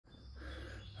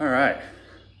All right,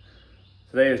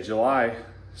 today is July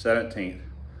 17th,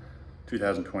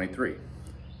 2023.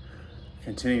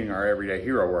 Continuing our everyday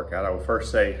hero workout, I will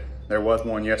first say there was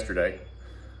one yesterday.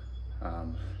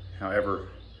 However,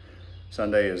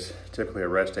 Sunday is typically a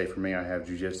rest day for me. I have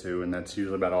jiu-jitsu, and that's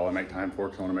usually about all I make time for,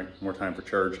 because I want to make more time for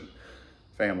church and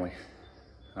family,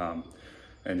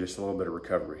 and just a little bit of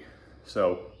recovery.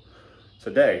 So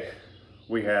today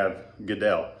we have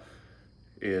Goodell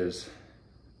is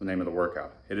the name of the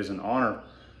workout. It is in honor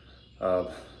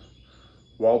of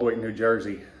Waldwick, New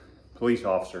Jersey police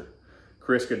officer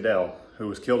Chris Goodell, who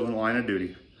was killed in the line of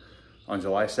duty on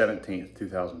July 17th,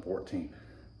 2014,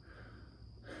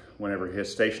 whenever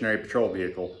his stationary patrol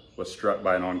vehicle was struck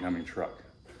by an oncoming truck.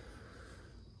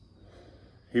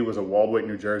 He was a Waldwick,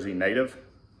 New Jersey native.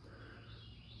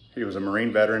 He was a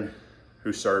Marine veteran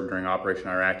who served during Operation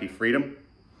Iraqi Freedom.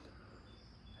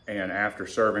 And after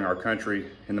serving our country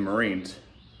in the Marines,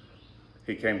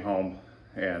 he came home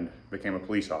and became a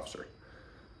police officer.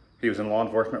 He was in law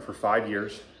enforcement for 5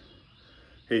 years.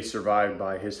 He's survived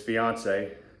by his fiancee,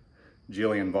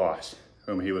 Jillian Voss,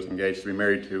 whom he was engaged to be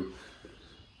married to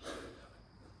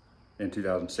in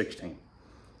 2016.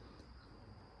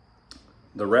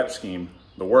 The rep scheme,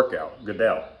 the workout,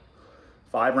 Goodell,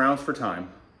 5 rounds for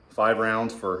time, 5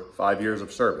 rounds for 5 years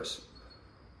of service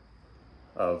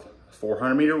of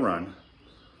 400-meter run,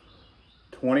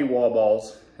 20 wall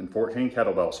balls, and 14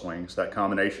 kettlebell swings. That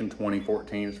combination,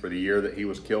 2014, is for the year that he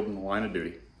was killed in the line of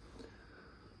duty.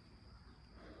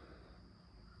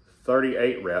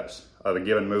 38 reps of a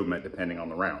given movement, depending on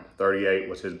the round. 38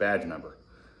 was his badge number.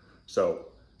 So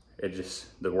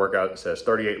the workout says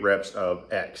 38 reps of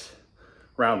X.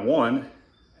 Round 1,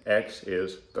 X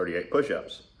is 38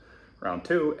 push-ups. Round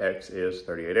 2, X is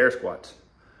 38 air squats.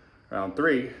 Round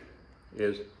 3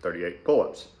 is 38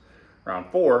 pull-ups. Round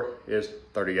 4 is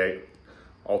 38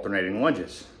 alternating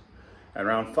lunges. And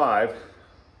round 5,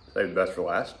 save the best for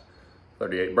last,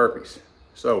 38 burpees.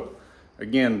 So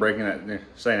again,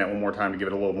 saying that one more time to give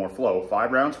it a little more flow.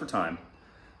 5 rounds for time,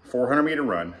 400-meter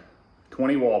run,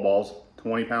 20 wall balls,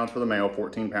 20 pounds for the male,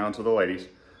 14 pounds for the ladies,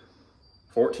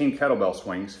 14 kettlebell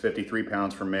swings, 53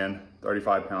 pounds for men,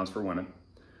 35 pounds for women,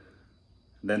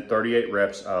 then 38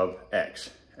 reps of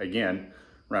X. Again,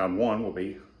 round 1 will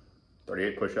be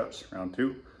 38 push-ups, round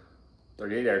 2,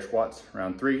 38 air squats,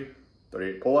 round 3,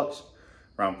 38 pull-ups,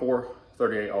 round 4,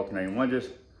 38 alternating lunges,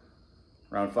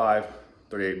 round 5,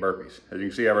 38 burpees. As you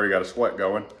can see, I've already got a sweat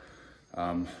going.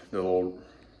 The little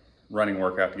running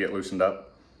workout to get loosened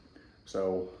up.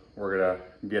 So we're gonna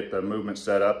get the movement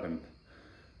set up and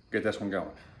get this one going.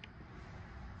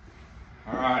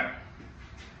 All right.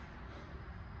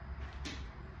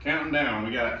 Counting down,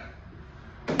 we got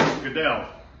Goodell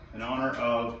in honor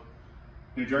of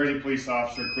New Jersey police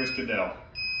officer Chris Goodell.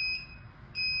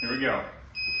 Here we go.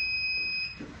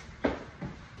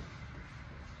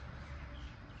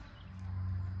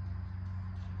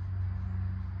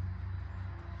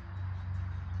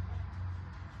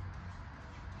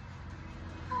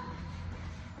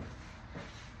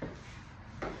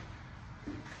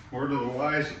 Word to the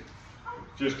wise,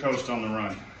 just coast on the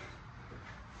run.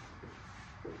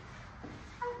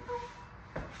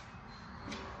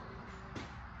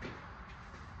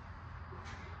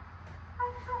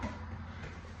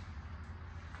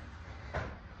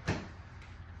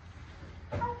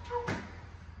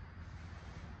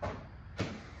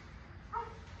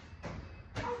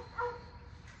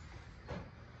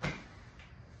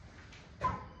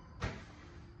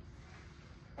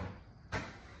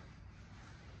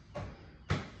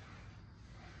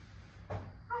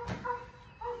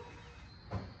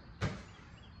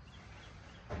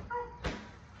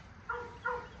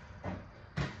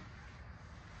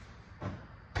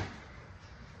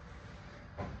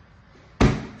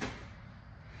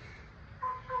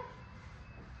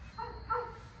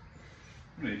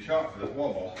 I need chalk for this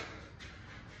wall ball.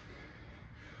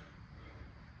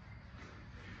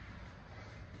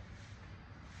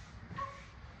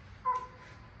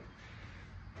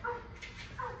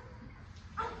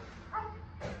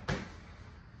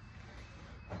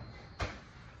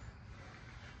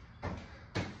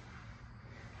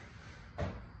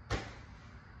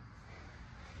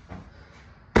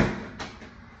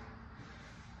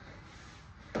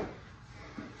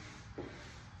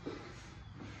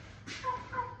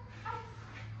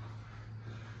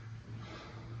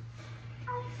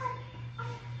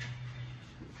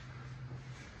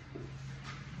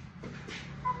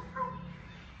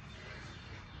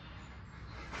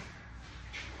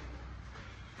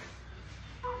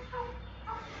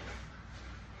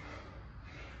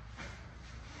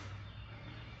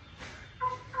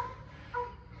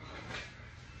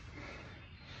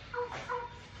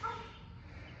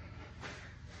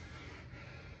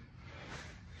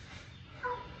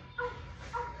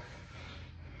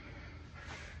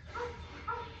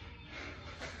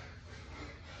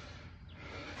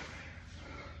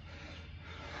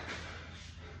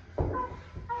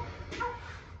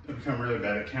 become really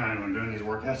bad at counting when I'm doing these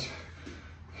workouts.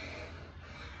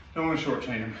 Don't want to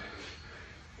shortchange them.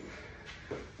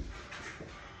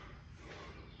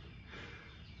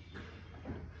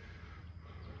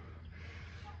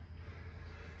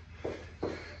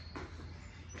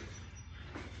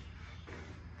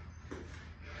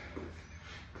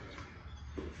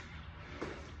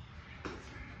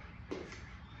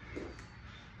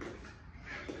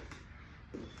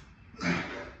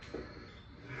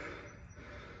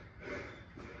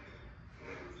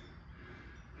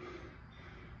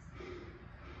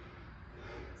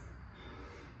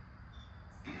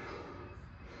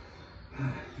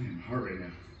 Damn, heart rate now.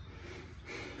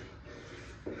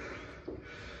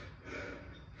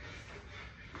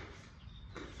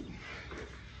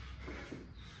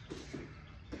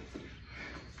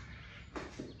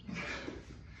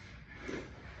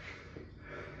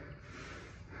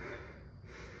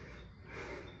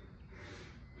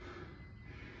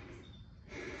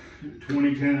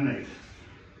 $20, 10, and 8.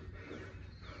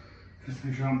 Just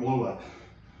make sure I don't blow up.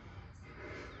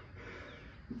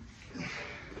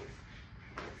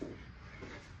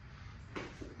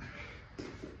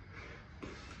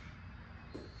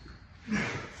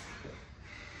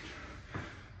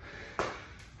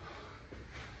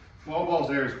 Wall balls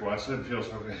air squats doesn't feel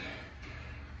so good.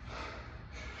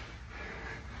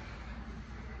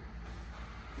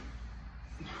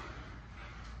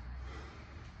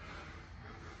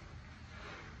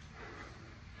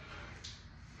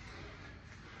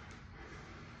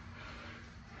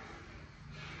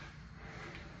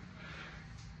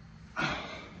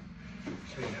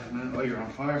 So you have a minute while you're on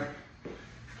fire.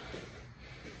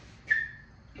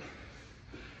 I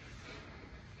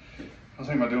was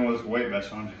thinking about doing this weight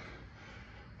vest on,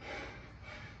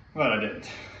 but I didn't.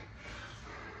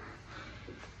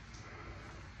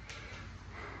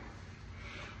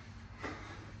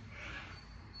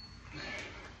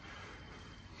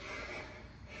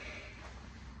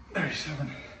 $37,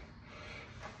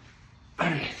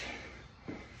 $38.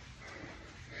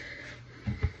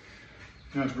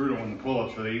 You know, it's brutal when the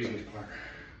pull-ups are the easiest part.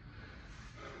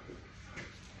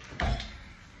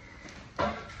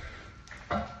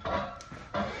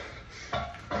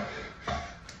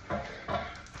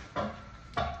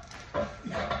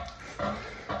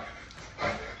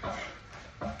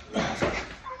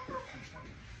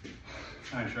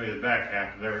 Trying to show you the back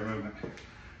half of every movement.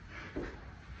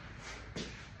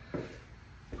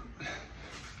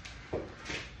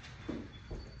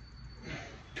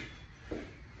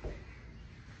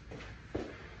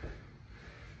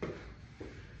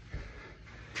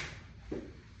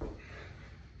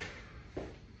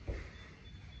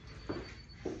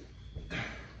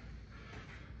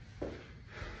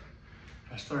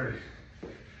 That's 30.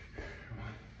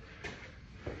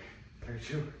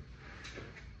 32.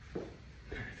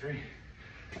 33,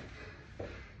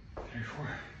 34,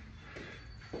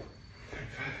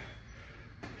 35,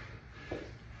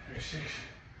 36,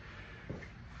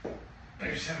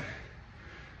 37,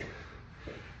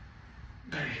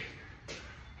 30.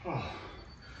 Oh,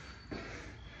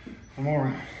 one more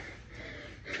round.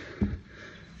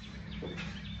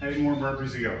 8 more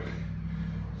burpees to go.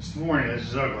 This morning, this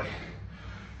is ugly.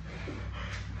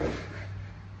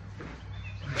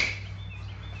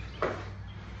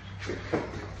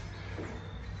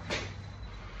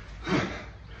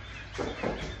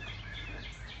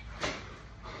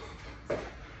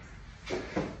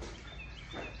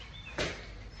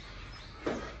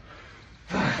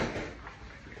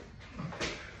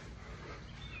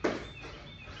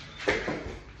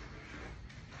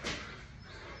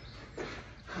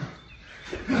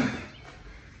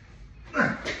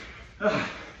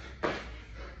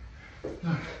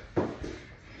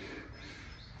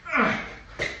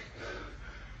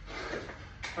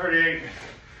 $38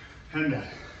 and done.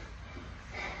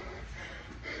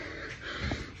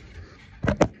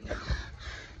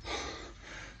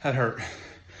 That hurt.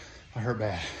 That hurt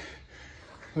bad.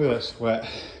 Look at that sweat.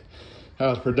 That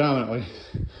was predominantly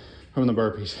from the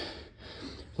burpees.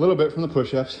 A little bit from the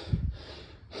push-ups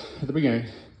at the beginning.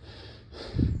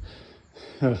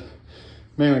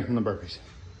 Mainly from the burpees.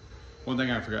 One thing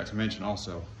I forgot to mention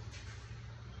also,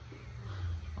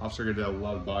 Officer Goodell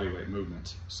loves bodyweight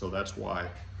movements, so that's why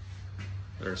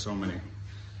there are so many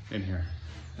in here.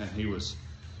 And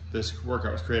this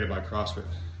workout was created by CrossFit,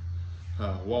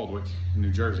 Waldwick in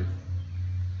New Jersey.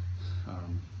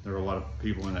 There were a lot of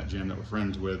people in that gym that were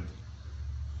friends with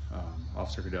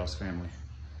Officer Goodell's family.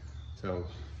 So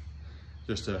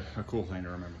just a cool thing to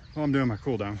remember. While I'm doing my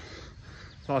cool down,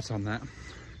 thoughts on that.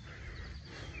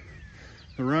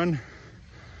 The run,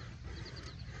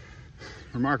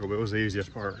 remarkable, it was the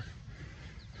easiest part.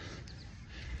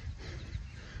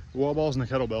 The wall balls and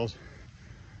the kettlebells,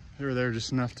 they were there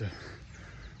just enough to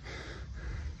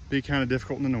be kind of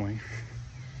difficult and annoying.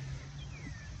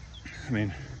 I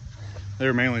mean, they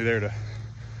were mainly there to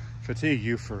fatigue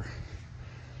you for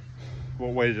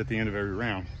what waited at the end of every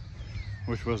round,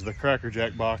 which was the Cracker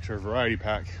Jack box or variety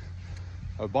pack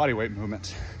of body weight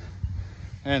movements.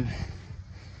 And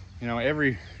you know,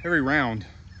 every round,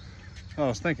 what I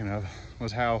was thinking of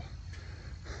was how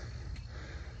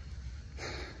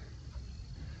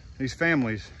these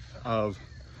families of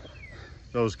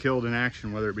those killed in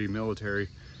action, whether it be military,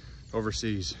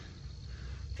 overseas,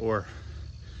 or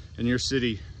in your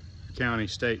city, county,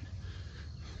 state,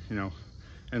 you know,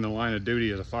 in the line of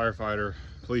duty as a firefighter,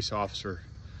 police officer,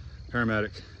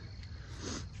 paramedic,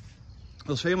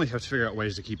 those families have to figure out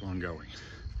ways to keep on going.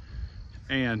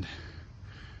 And,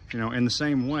 you know, in the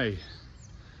same way,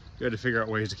 you had to figure out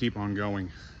ways to keep on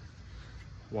going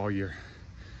while you're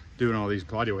doing all these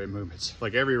body weight movements.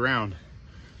 Like every round,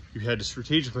 you had to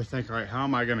strategically think, all right, how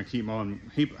am I going to keep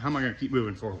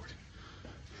moving forward?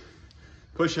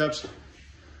 Push-ups,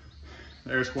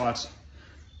 air squats,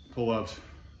 pull-ups,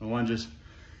 the lunges.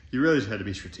 You really just had to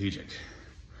be strategic.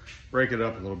 Break it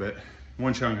up a little bit,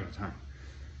 one chunk at a time.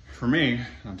 For me,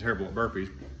 I'm terrible at burpees.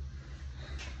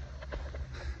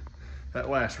 That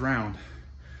last round,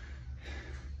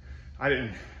 I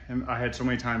had so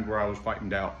many times where I was fighting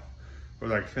doubt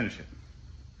whether I could finish it.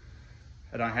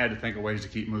 And I had to think of ways to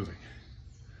keep moving.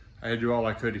 I had to do all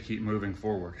I could to keep moving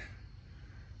forward,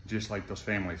 just like those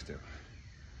families do.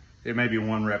 It may be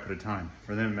one rep at a time.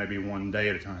 For them, it may be one day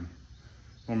at a time,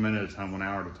 1 minute at a time, 1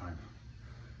 hour at a time.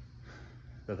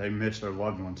 That they miss their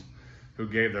loved ones who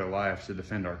gave their lives to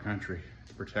defend our country,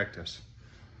 to protect us.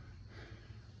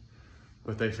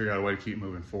 But they figured out a way to keep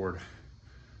moving forward,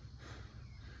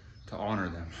 to honor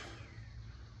them,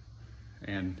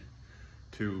 and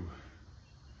to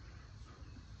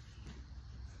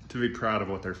be proud of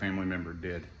what their family member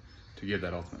did to give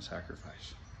that ultimate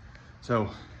sacrifice. So,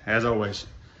 as always,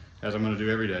 as I'm going to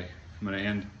do every day, I'm going to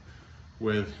end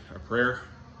with a prayer.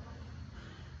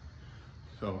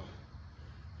 So,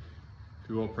 if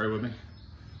you will, pray with me.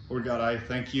 Lord God, I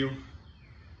thank you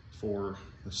for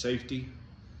the safety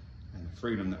and the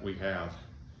freedom that we have,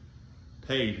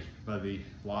 paid by the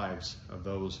lives of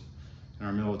those in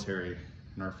our military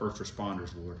and our first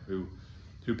responders, Lord, who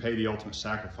pay the ultimate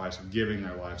sacrifice of giving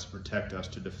their lives to protect us,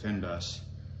 to defend us,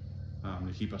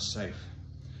 to keep us safe.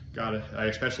 God, I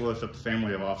especially lift up the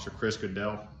family of Officer Chris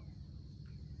Goodell,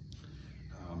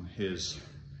 his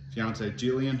fiancee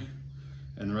Jillian,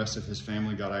 and the rest of his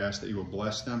family. God, I ask that you will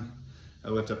bless them. I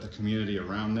lift up the community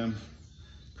around them.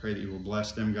 Pray that you will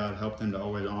bless them, God. Help them to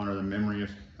always honor the memory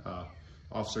of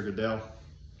Officer Goodell,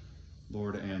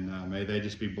 Lord, and may they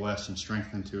just be blessed and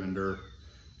strengthened to endure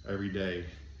every day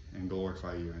and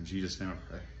glorify you. In Jesus' name I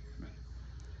pray.